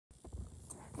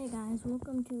Hey guys,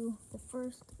 welcome to the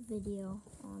first video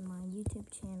on my YouTube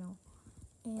channel,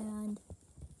 and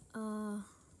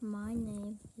my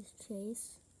name is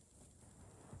Chase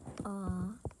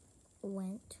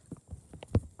Went,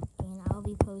 and I'll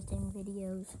be posting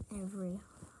videos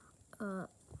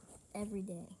every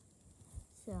day.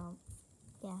 So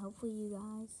yeah, hopefully you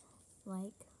guys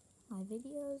like my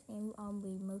videos, and I'll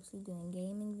be mostly doing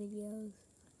gaming videos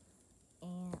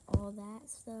and all that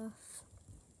stuff.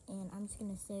 And I'm just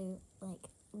gonna say,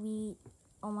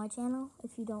 on my channel,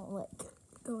 if you don't like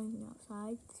going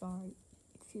outside,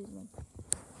 excuse me,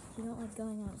 if you don't like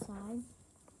going outside,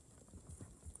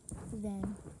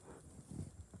 then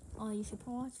you should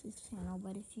watch this channel.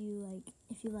 But if you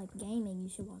like gaming, you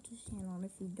should watch this channel. And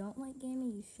if you don't like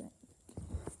gaming, you shouldn't,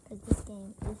 because this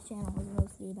channel is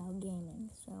mostly about gaming.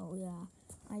 So yeah,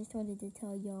 I just wanted to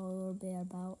tell y'all a little bit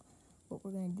about what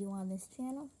we're gonna do on this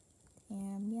channel.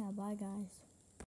 And yeah, bye guys.